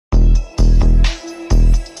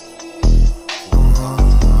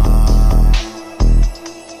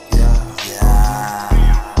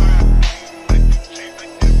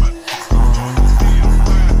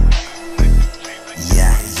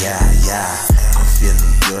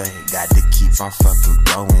feeling good, got to keep on fucking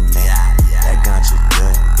going, man. That ganja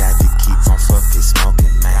good, got to keep on fucking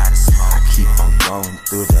smoking, man. I keep on going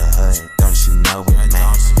through the hood, don't you know it,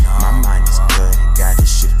 man? My mind is good, gotta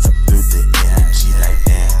shift up through the energy like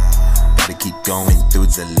damn. Gotta keep going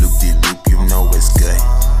through the loop-de-loop, you know it's good.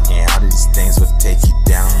 And all of these things will take you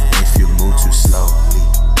down if you move too slowly.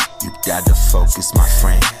 You gotta focus, my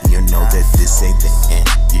friend, you know that this ain't the end,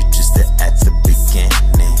 you're just at the beginning.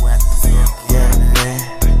 Yeah,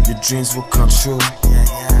 man, your dreams will come true.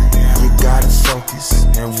 You gotta focus,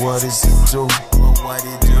 and what does it do?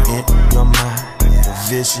 In your mind, the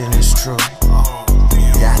vision is true.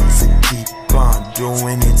 Got to keep on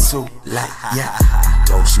doing it too, like, yeah.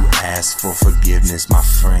 Don't you ask for forgiveness, my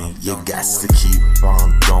friend, you got to keep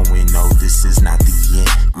on going. No, this is not the end.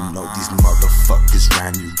 You know these motherfuckers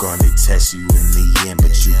round you gonna test you in the end,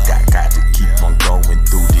 but you got to keep on going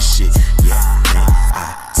through this shit. Yeah, man,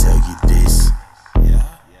 I tell you this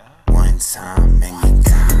one time, man, you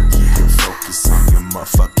gotta keep your focus on your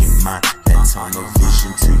motherfucking mind. That tunnel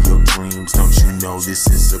vision to your dreams, don't you know this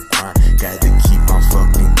is a grind? Gotta keep on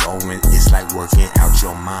fucking going, it's like working out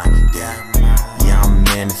your mind. Yeah, I'm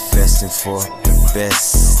manifesting for the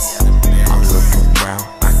best. I'm looking around,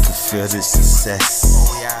 I can feel the success.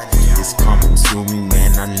 It's coming to me,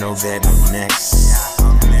 man, I know that I'm next.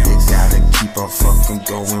 You gotta keep on fucking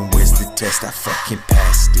going, where's the test? I fucking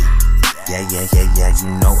passed it. Yeah, you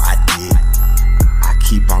know I did. I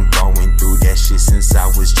keep on going through that shit since I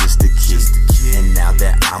was just a kid. And now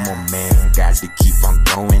that I'm a man, got to keep on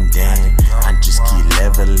going down. I just keep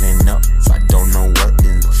leveling up, I don't know what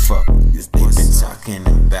in the fuck is they been talking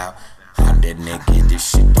about. All that negative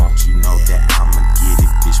shit, don't you know that I'ma get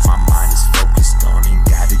it, bitch? My mind is focused on it,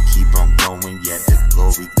 gotta keep on going. Yeah, the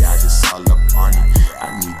glory got us all up on it.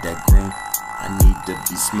 I need that green, I need to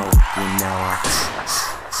be smoking now.